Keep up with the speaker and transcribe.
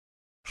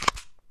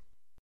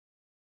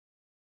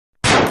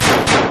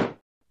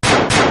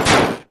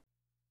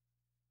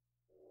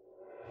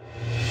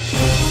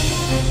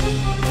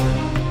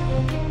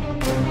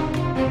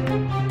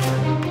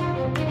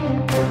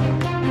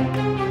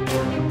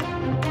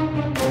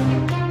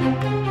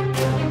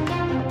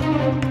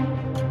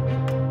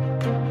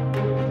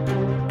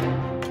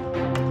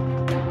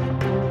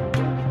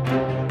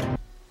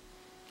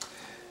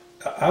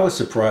was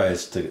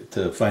surprised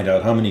to find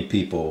out how many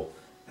people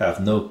have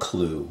no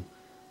clue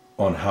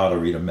on how to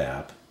read a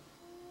map.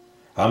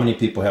 How many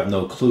people have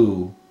no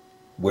clue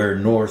where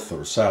north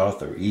or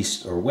south or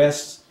east or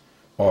west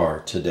are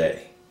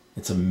today?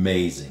 It's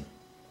amazing.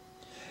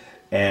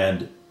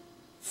 And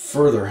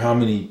further, how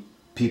many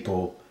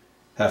people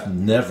have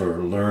never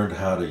learned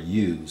how to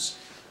use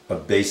a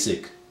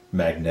basic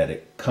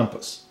magnetic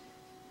compass?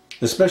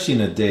 Especially in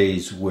the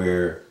days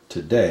where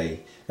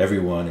today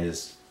everyone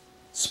is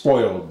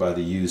spoiled by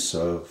the use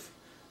of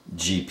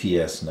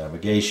GPS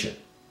navigation.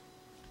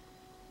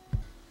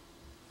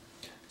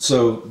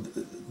 So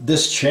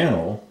this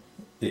channel,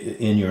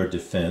 in your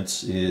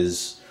defense,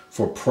 is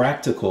for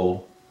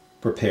practical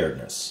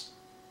preparedness.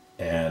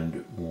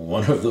 And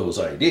one of those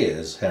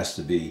ideas has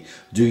to be,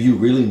 do you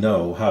really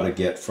know how to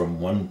get from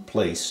one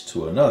place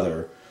to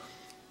another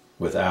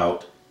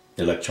without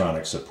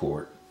electronic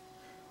support?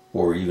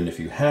 Or even if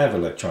you have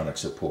electronic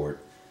support,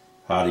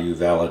 how do you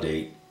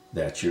validate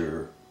that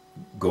you're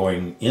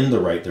going in the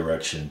right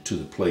direction to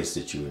the place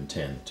that you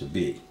intend to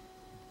be?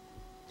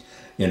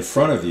 In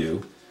front of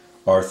you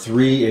are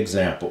 3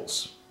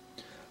 examples.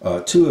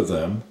 2 of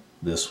them,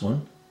 this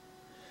one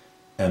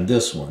and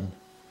this one,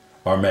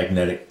 are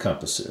magnetic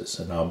compasses,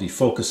 and I'll be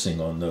focusing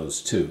on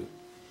those 2.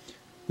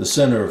 The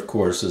center, of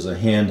course, is a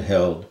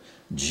handheld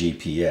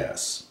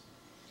GPS,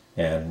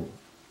 and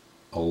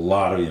a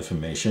lot of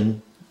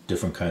information,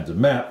 different kinds of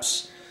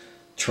maps,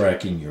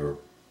 tracking your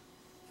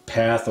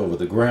path over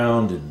the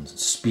ground and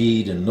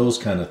speed and those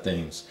kind of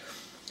things.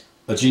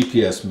 A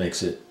GPS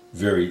makes it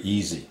very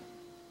easy.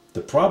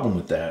 The problem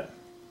with that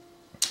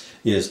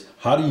is,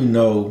 how do you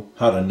know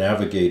how to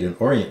navigate and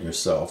orient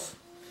yourself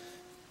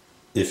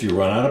if you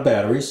run out of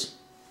batteries,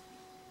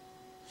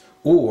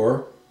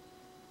 or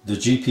the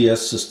GPS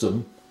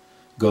system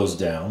goes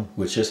down,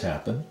 which has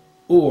happened,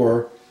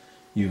 or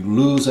you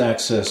lose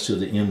access to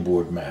the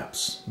inboard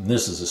maps? And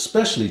this is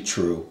especially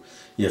true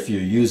if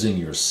you're using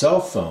your cell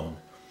phone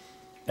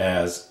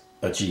as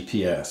a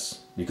GPS,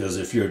 because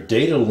if your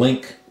data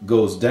link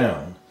goes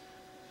down,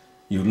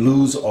 you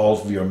lose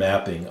all of your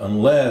mapping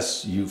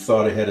unless you've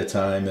thought ahead of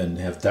time and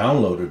have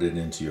downloaded it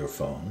into your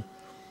phone.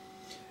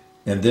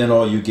 And then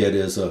all you get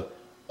is a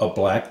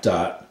black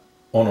dot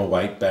on a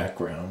white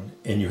background,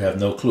 and you have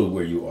no clue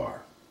where you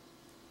are.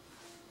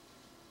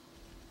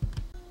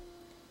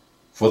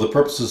 For the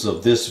purposes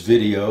of this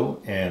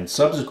video and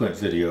subsequent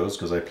videos,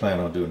 because I plan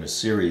on doing a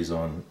series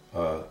on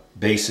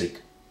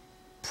basic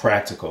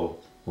practical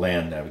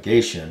land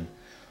navigation,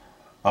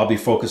 I'll be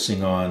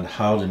focusing on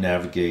how to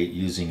navigate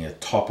using a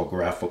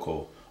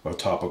topographical or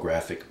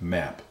topographic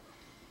map.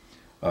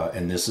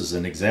 And this is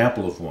an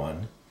example of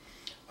one,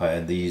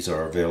 and these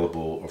are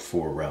available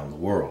for around the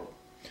world.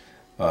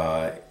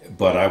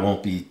 But I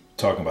won't be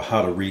talking about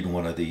how to read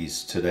one of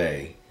these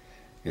today.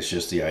 It's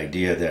just the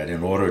idea that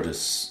in order to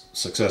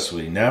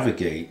successfully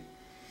navigate,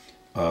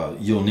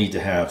 you'll need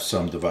to have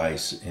some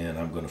device, and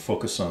I'm going to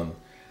focus on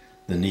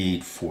the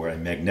need for a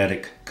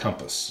magnetic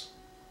compass.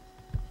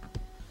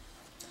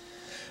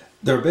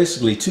 There are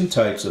basically 2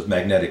 types of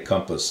magnetic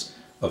compass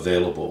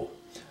available.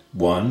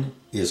 One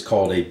is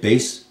called a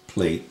base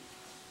plate,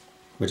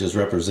 which is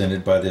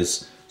represented by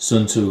this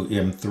Sunto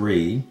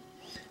M3.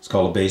 It's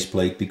called a base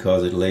plate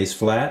because it lays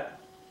flat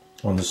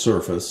on the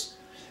surface,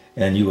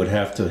 and you would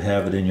have to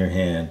have it in your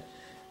hand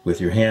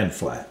with your hand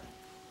flat.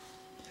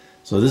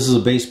 So this is a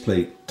base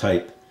plate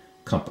type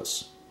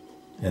compass,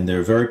 and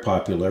they're very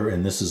popular,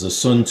 and this is a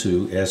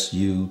Sunto,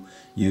 S-U-U-N-T-O.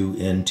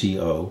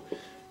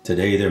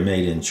 Today they're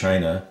made in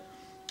China,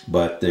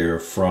 but they're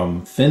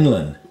from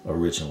Finland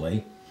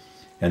originally,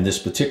 and this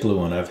particular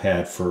one I've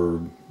had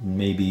for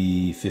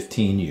maybe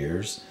 15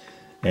 years,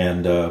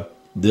 and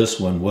this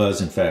one was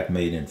in fact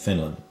made in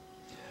Finland.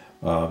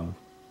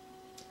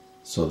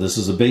 So this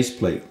is a base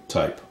plate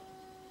type.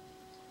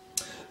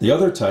 The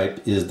other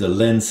type is the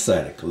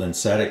lensatic.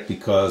 Lensatic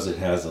because it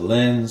has a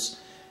lens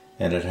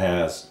and it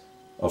has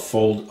a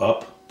fold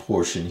up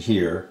portion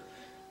here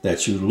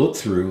that you look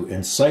through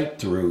and sight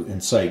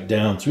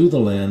down through the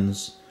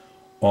lens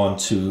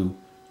onto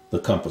the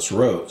compass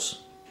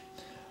rose.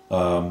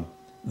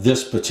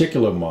 This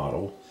particular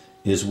model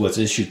is what's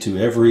issued to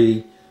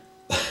every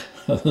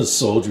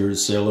soldier,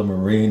 sailor,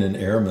 marine, and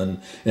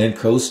airman and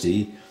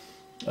coastie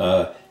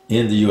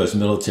in the U.S.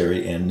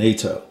 military and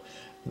NATO.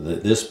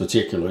 This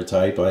particular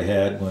type I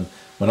had when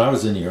I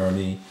was in the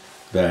Army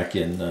back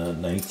in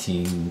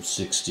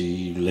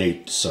 1960,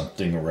 late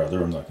something or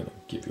other. I'm not going to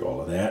give you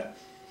all of that.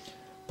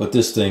 But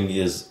this thing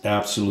is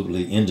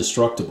absolutely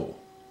indestructible.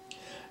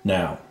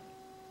 Now,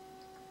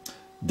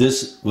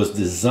 this was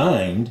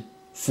designed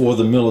for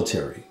the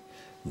military.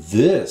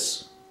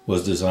 This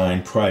was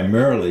designed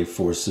primarily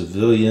for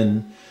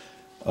civilian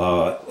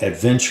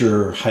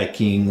adventure,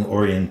 hiking,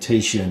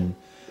 orientation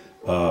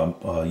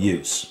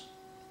use.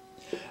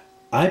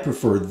 I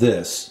prefer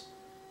this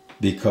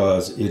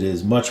because it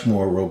is much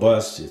more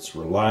robust, it's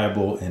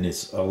reliable, and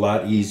it's a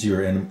lot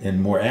easier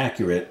and more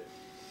accurate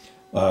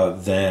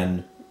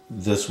than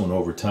this one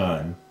over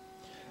time.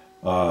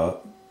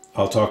 I'll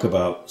talk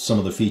about some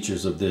of the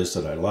features of this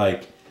that I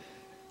like.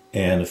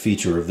 and a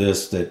feature of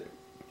this that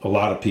a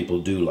lot of people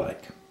do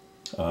like.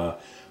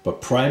 But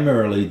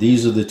primarily,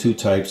 these are the two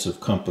types of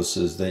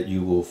compasses that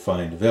you will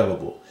find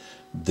available.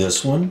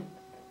 This one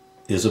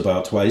is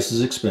about twice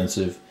as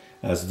expensive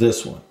as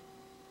this one.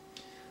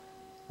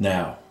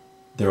 Now,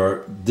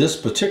 this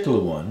particular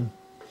one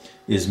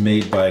is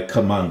made by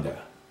Kamanga.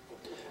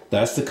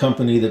 That's the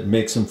company that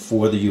makes them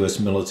for the U.S.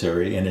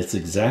 military, and it's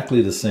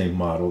exactly the same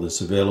model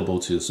that's available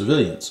to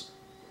civilians.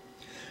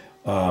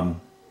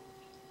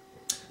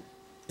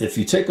 If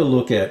you take a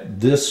look at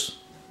this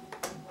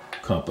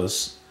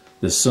compass,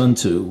 this Sun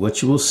 2,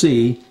 what you will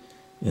see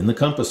in the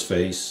compass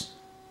face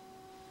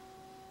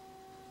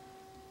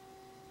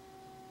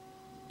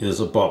is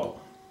a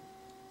bubble.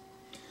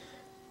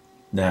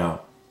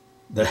 Now,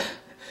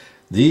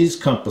 these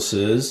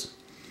compasses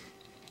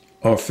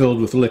are filled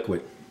with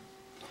liquid,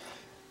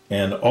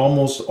 and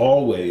almost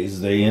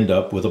always they end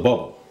up with a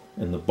bubble.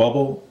 And the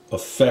bubble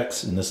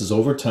affects, and this is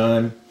over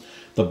time,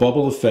 the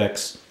bubble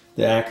affects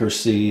the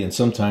accuracy and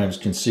sometimes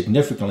can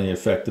significantly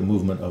affect the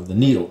movement of the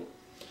needle.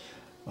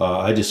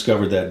 I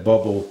discovered that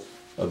bubble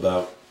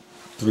about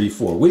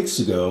 3-4 weeks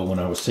ago when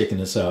I was taking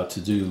this out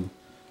to do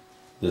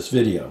this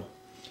video.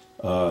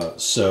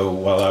 So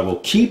while I will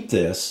keep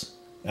this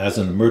as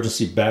an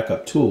emergency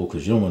backup tool,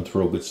 because you don't want to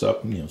throw good stuff,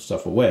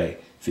 stuff away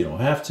if you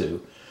don't have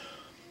to,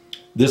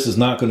 this is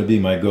not going to be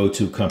my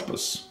go-to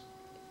compass.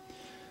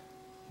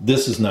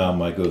 This is now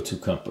my go-to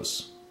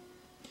compass.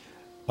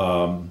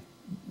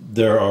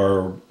 There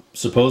are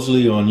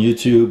supposedly on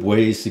YouTube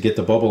ways to get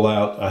the bubble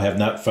out. I have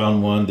not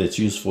found one that's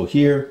useful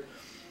here,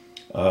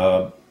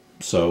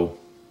 so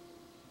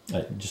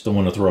I just don't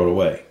want to throw it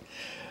away.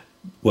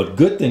 What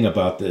good thing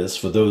about this,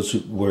 for those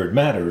where it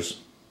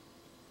matters,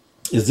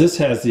 is this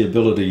has the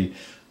ability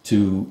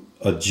to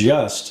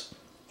adjust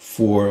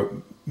for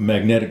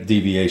magnetic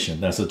deviation.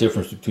 That's the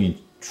difference between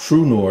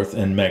true north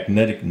and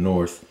magnetic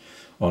north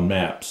on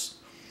maps.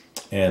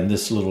 And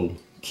this little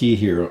key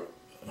here,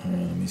 let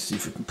me see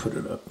if we can put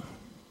it up.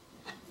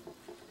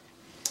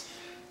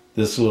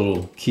 This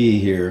little key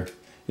here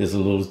is a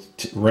little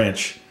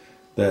wrench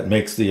that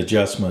makes the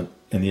adjustment,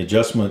 and the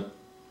adjustment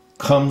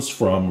comes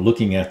from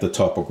looking at the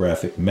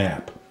topographic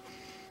map,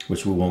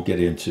 which we won't get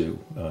into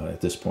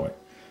at this point.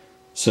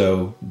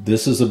 So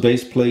this is a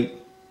base plate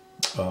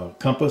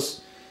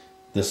compass.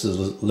 This is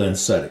a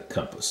lensatic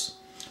compass.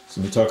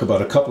 So let me talk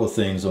about a couple of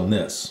things on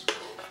this.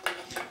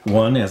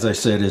 One, as I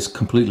said, is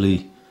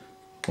completely,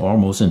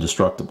 almost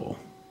indestructible.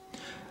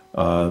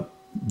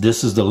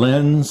 This is the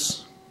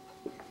lens.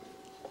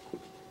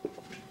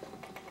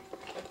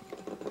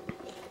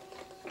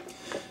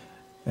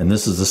 And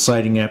this is the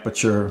sighting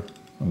aperture.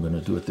 I'm going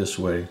to do it this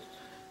way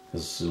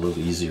because it's a little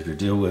easier to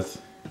deal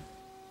with.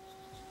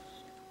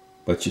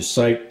 But you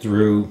sight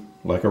through,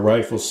 like a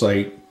rifle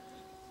sight,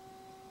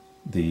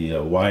 the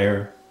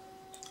wire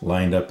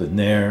lined up in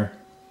there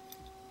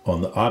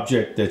on the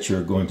object that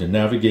you're going to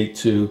navigate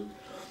to,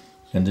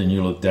 and then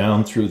you look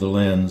down through the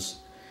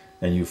lens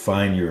and you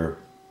find your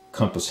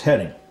compass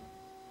heading.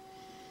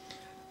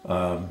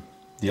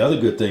 The other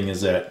good thing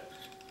is that,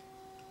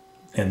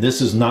 and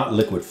this is not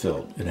liquid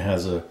filled, it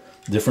has a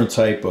different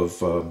type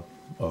of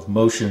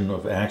motion,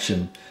 of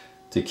action,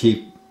 to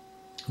keep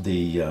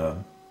the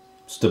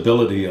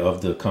stability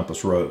of the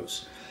compass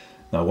rose.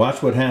 Now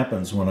watch what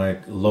happens when I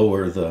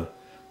lower the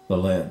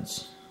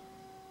lens.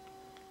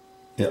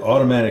 It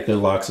automatically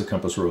locks the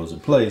compass rose in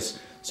place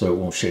so it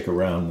won't shake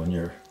around when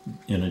you're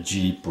in a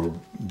Jeep or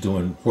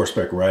doing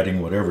horseback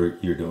riding, whatever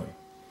you're doing.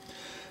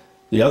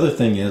 The other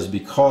thing is,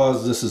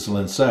 because this is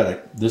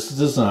lensatic, this is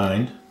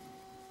designed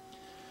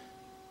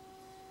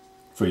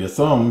for your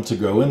thumb to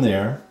go in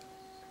there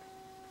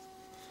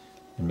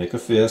and make a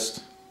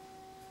fist,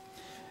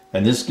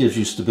 and this gives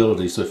you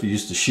stability. So if you're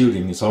used to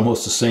shooting, it's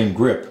almost the same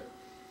grip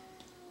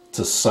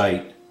to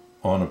sight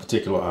on a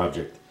particular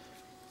object.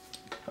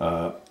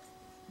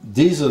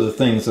 These are the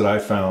things that I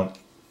found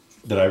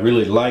that I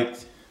really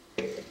liked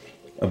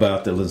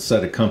about the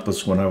lensatic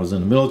compass when I was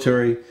in the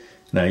military,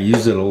 and I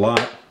use it a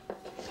lot.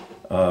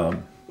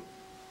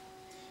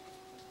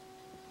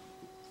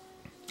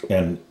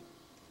 And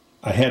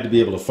I had to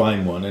be able to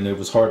find one, and it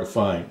was hard to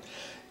find.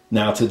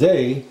 Now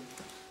today,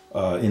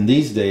 in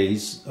these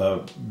days,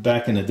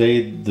 back in the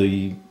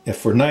day,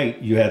 for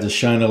night you had to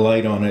shine a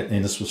light on it,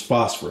 and this was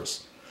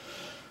phosphorus.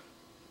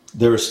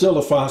 There is still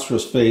a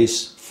phosphorus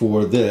face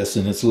for this,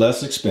 and it's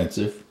less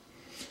expensive,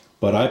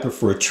 but I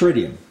prefer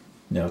tritium.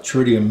 Now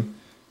tritium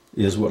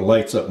is what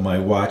lights up my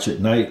watch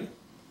at night.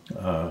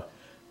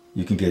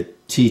 You can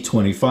get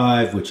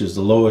T25, which is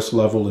the lowest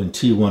level, and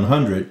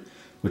T100,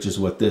 which is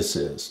what this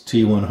is.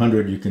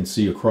 T100 you can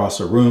see across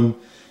a room,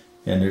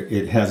 and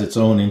it has its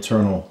own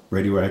internal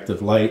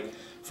radioactive light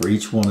for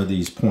each one of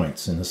these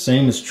points. And the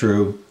same is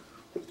true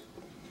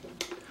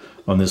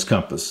on this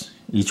compass.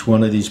 Each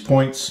one of these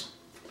points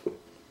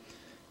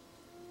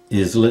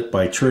is lit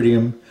by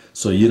tritium,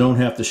 so you don't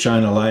have to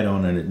shine a light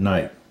on it at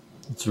night.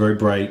 It's very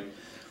bright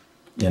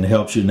and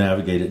helps you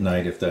navigate at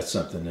night if that's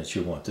something that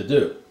you want to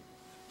do.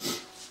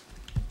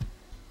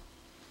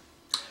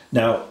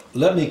 Now,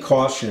 let me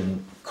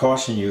caution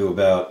caution you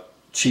about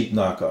cheap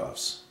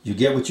knockoffs. You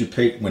get what you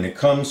pay when it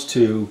comes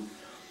to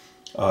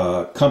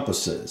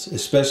compasses.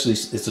 Especially,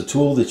 it's a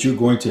tool that you're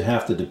going to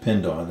have to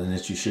depend on, and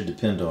that you should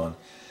depend on.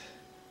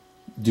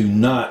 Do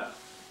not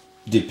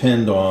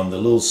depend on the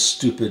little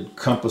stupid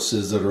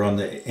compasses that are on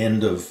the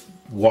end of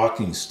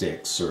walking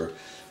sticks or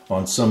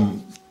on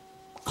some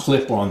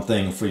clip-on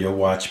thing for your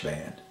watch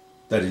band.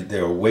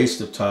 They're a waste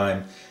of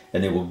time,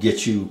 and they will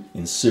get you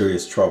in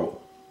serious trouble.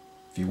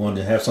 If you want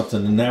to have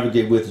something to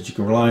navigate with that you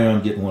can rely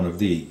on, get one of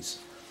these.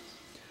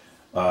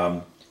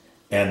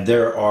 And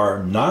there are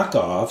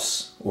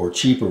knockoffs or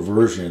cheaper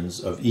versions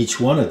of each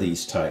one of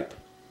these type.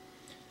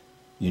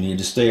 You need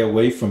to stay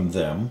away from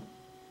them,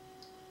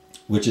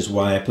 which is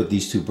why I put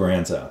these two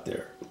brands out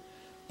there.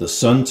 The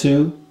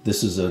Sunto,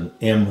 this is an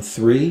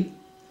M3,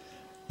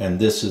 and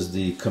this is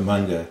the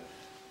Kamanga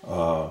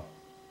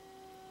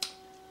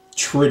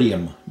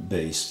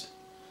tritium-based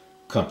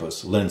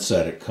compass,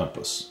 Lensatic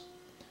compass.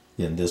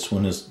 And this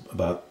one is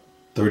about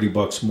 30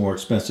 bucks more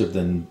expensive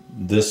than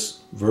this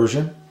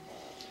version.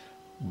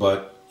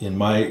 But in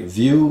my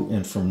view,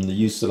 and from the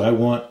use that I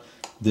want,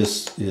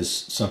 this is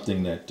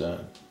something that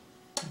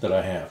that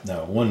I have.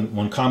 Now,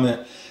 one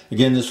comment,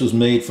 again, this was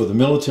made for the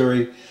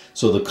military,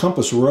 so the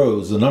compass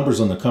rose, the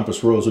numbers on the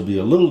compass rose would be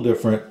a little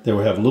different. They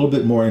would have a little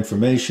bit more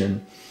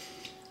information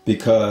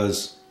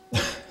because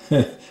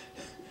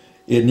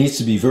it needs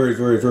to be very,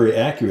 very, very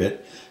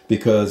accurate,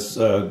 because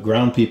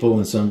ground people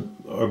and some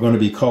are going to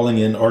be calling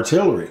in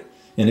artillery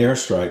and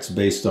airstrikes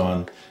based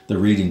on the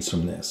readings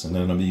from this. And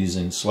then I'm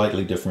using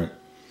slightly different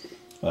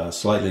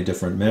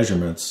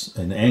measurements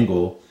and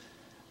angle,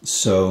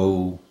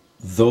 so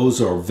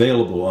those are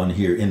available on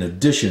here in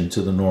addition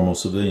to the normal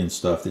civilian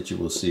stuff that you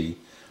will see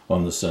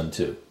on the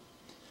Sunto.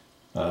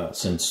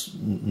 Since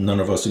none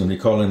of us are going to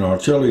be calling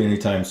artillery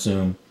anytime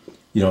soon,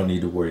 you don't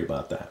need to worry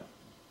about that.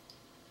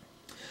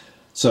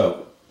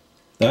 So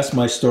that's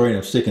my story, and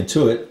I'm sticking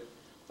to it.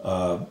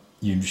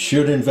 You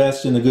should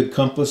invest in a good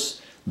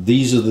compass.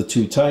 These are the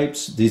two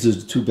types. These are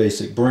the two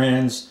basic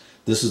brands.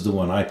 This is the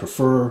one I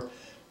prefer.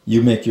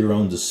 You make your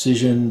own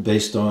decision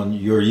based on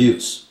your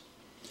use.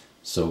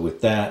 So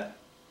with that,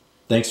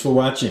 thanks for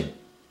watching.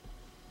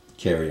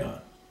 Carry on.